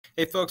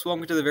Hey folks,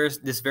 welcome to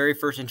this very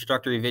first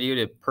introductory video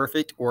to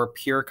perfect or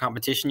pure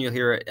competition. You'll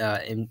hear it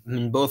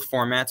in both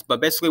formats, but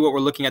basically what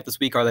we're looking at this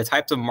week are the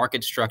types of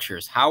market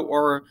structures. How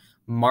are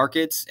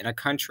markets in a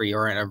country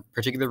or in a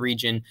particular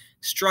region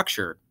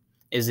structured?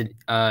 Is it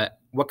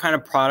what kind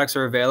of products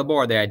are available?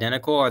 Are they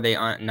identical? Are they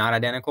not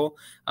identical?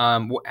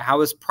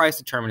 How is price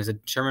determined? Is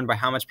it determined by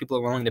how much people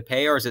are willing to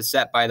pay, or is it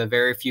set by the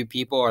very few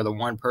people or the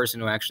one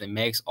person who actually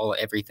makes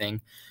everything?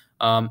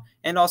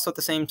 And also at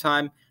the same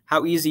time,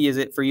 how easy is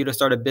it for you to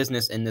start a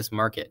business in this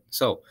market?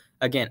 So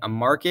again, a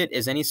market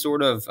is any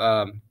sort of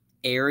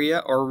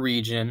area or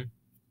region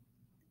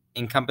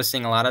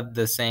encompassing a lot of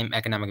the same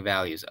economic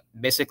values.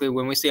 Basically,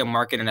 when we say a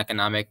market in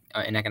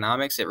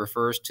economics, it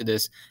refers to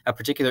a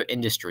particular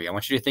industry. I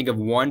want you to think of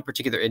one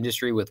particular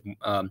industry with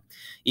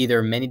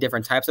either many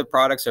different types of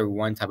products or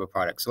one type of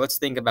product. So let's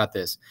think about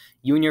this.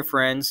 You and your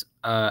friends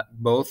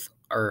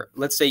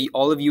let's say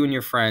all of you and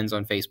your friends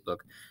on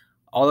Facebook,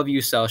 all of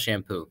you sell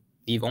shampoo.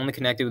 You've only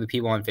connected with the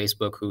people on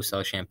Facebook who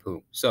sell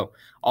shampoo. So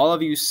all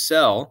of you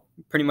sell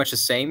pretty much the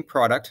same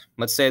product.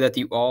 Let's say that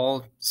you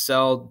all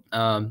sell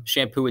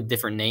shampoo with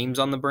different names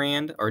on the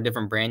brand or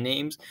different brand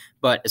names,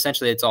 but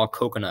essentially it's all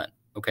coconut.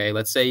 Okay,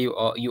 let's say you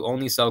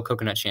only sell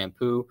coconut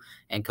shampoo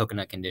and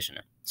coconut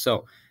conditioner.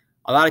 So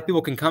a lot of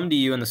people can come to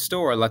you in the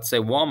store, let's say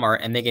Walmart,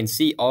 and they can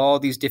see all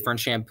these different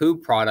shampoo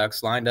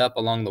products lined up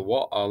along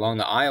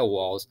the aisle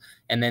walls,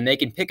 and then they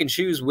can pick and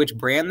choose which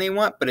brand they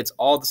want, but it's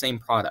all the same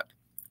product.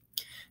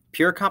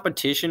 Pure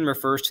competition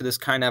refers to this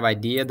kind of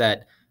idea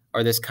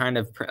or this kind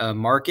of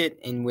market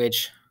in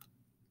which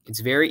it's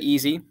very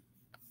easy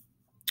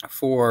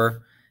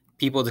for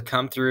people to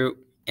come through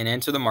and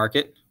enter the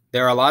market.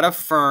 There are a lot of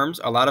firms,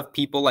 a lot of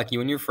people like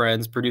you and your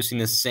friends producing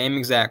the same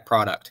exact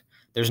product.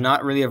 There's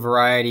not really a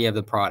variety of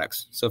the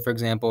products. So, for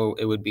example,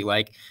 it would be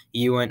like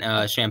you and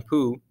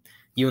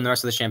you and the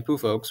rest of the shampoo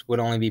folks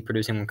would only be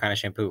producing one kind of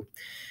shampoo.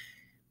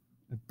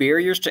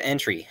 Barriers to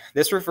entry.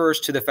 This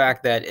refers to the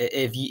fact that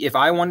if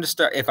I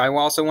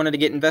also wanted to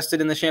get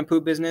invested in the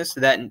shampoo business,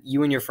 that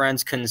you and your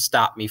friends couldn't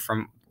stop me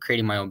from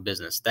creating my own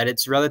business. That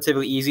it's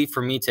relatively easy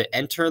for me to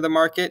enter the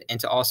market and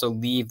to also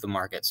leave the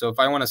market. So if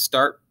I want to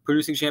start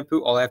producing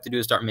shampoo, all I have to do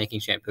is start making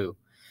shampoo.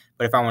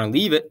 But if I want to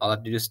leave it, all I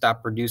have to do is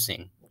stop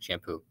producing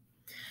shampoo.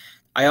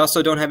 I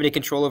also don't have any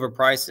control over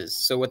prices.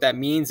 So what that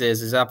means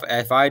is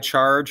if I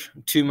charge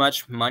too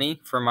much money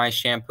for my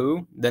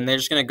shampoo, then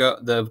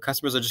the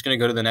customers are just going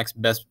to go to the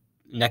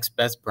next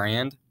best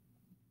brand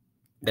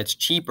that's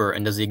cheaper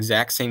and does the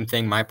exact same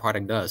thing my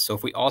product does. So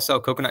if we all sell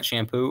coconut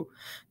shampoo,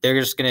 they're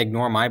just going to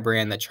ignore my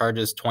brand that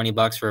charges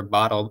 $20 for a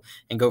bottle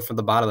and go for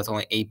the bottle that's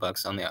only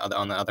 $8 on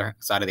the other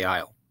side of the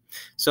aisle.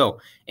 So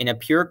in a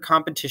pure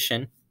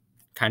competition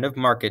kind of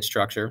market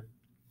structure,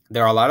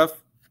 there are a lot of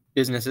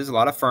businesses, a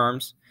lot of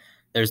firms.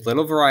 There's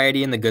little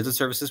variety in the goods and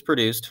services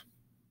produced.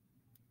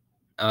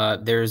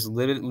 There's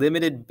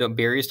limited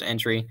barriers to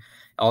entry.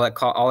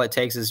 All it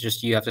takes is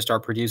just you have to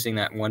start producing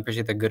that one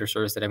particular good or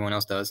service that everyone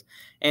else does.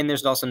 And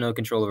there's also no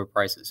control over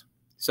prices.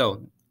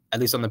 So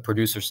at least on the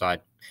producer side.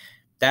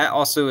 That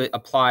also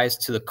applies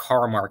to the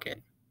car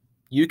market.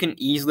 You can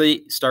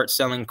easily start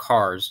selling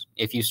cars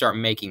if you start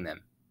making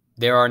them.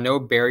 There are no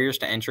barriers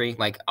to entry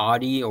like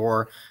Audi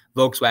or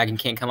Volkswagen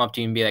can't come up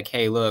to you and be like,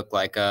 hey, look,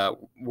 like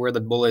we're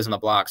the bullies on the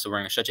block, so we're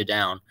going to shut you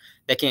down.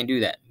 They can't do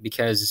that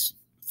because,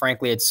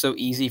 frankly, it's so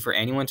easy for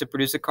anyone to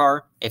produce a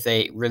car if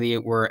they really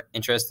were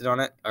interested on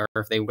it or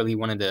if they really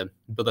wanted to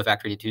build a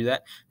factory to do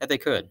that they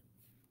could.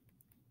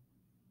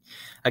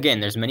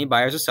 Again, there's many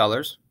buyers or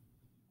sellers.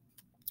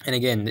 And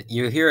again,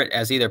 you hear it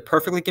as either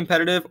perfectly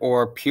competitive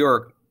or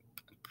pure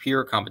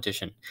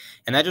competition.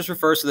 And that just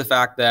refers to the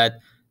fact that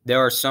there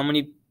are so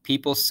many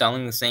people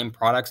selling the same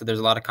products that there's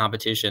a lot of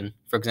competition.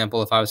 For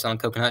example, if I was selling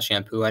coconut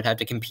shampoo, I'd have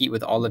to compete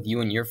with all of you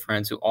and your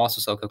friends who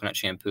also sell coconut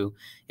shampoo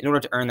in order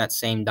to earn that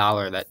same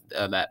dollar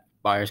that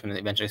buyer is going to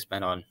eventually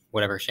spend on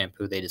whatever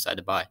shampoo they decide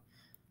to buy.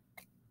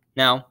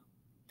 Now,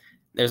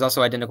 there's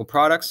also identical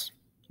products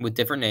with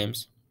different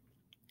names.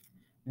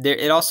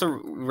 It also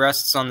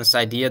rests on this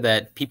idea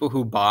that people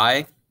who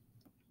buy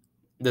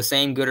the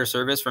same good or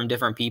service from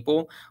different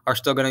people are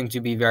still going to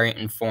be very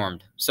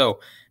informed. So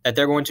that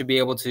they're going to be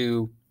able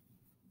to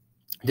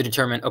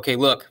determine, okay,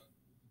 look,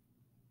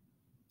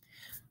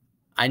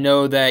 I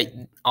know that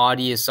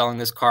Audi is selling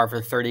this car for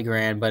 30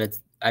 grand, but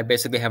I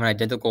basically have an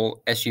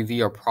identical SUV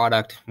or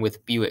product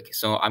with Buick.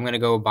 So I'm going to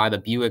go buy the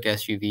Buick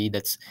SUV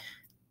that's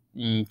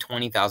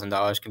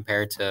 $20,000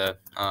 compared to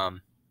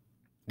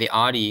the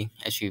Audi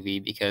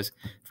SUV because,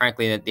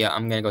 frankly, I'm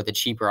going to go with the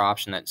cheaper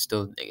option that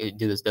still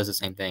does the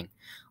same thing.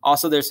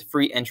 Also, there's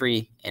free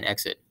entry and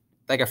exit,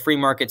 like a free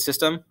market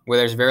system where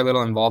there's very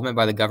little involvement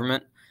by the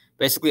government.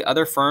 Basically,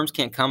 other firms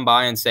can't come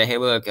by and say, "Hey,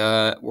 look,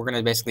 we're going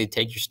to basically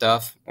take your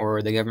stuff,"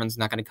 or the government's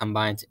not going to come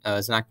by.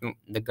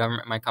 The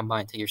government might come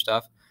by and take your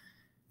stuff.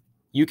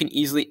 You can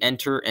easily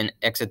enter and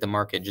exit the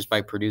market just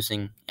by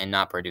producing and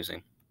not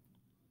producing.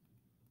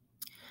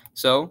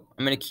 So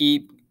I'm going to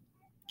keep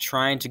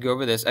trying to go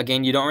over this.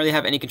 Again, you don't really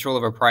have any control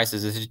over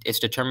prices. It's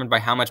determined by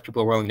how much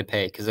people are willing to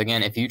pay. Because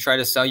again, if you try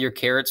to sell your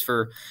carrots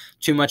for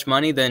too much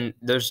money, then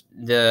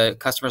the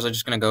customers are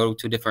just going to go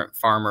to a different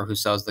farmer who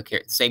sells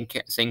the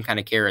same kind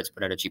of carrots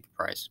but at a cheaper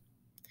price.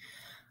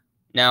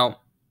 Now,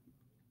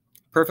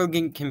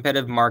 perfectly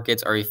competitive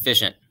markets are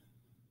efficient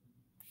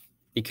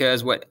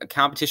because what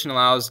competition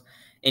allows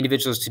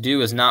individuals to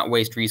do is not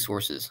waste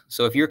resources.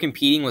 So if you're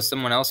competing with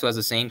someone else who has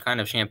the same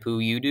kind of shampoo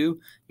you do,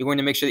 you're going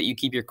to make sure that you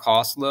keep your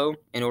costs low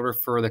in order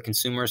for the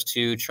consumers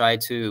to try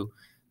to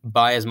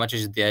buy as much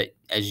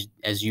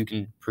as you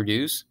can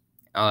produce,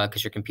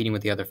 because you're competing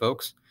with the other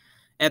folks.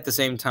 And at the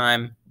same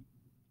time,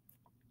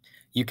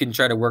 you can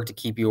try to work to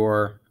keep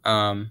your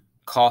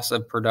cost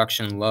of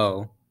production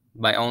low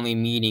by only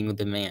meeting the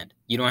demand.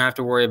 You don't have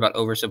to worry about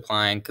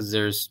oversupplying, because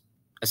there's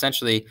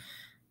essentially,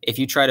 if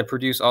you try to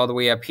produce all the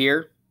way up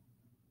here,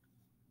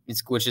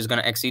 which is going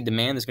to exceed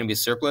demand, there's going to be a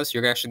surplus.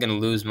 You're actually going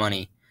to lose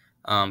money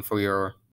for your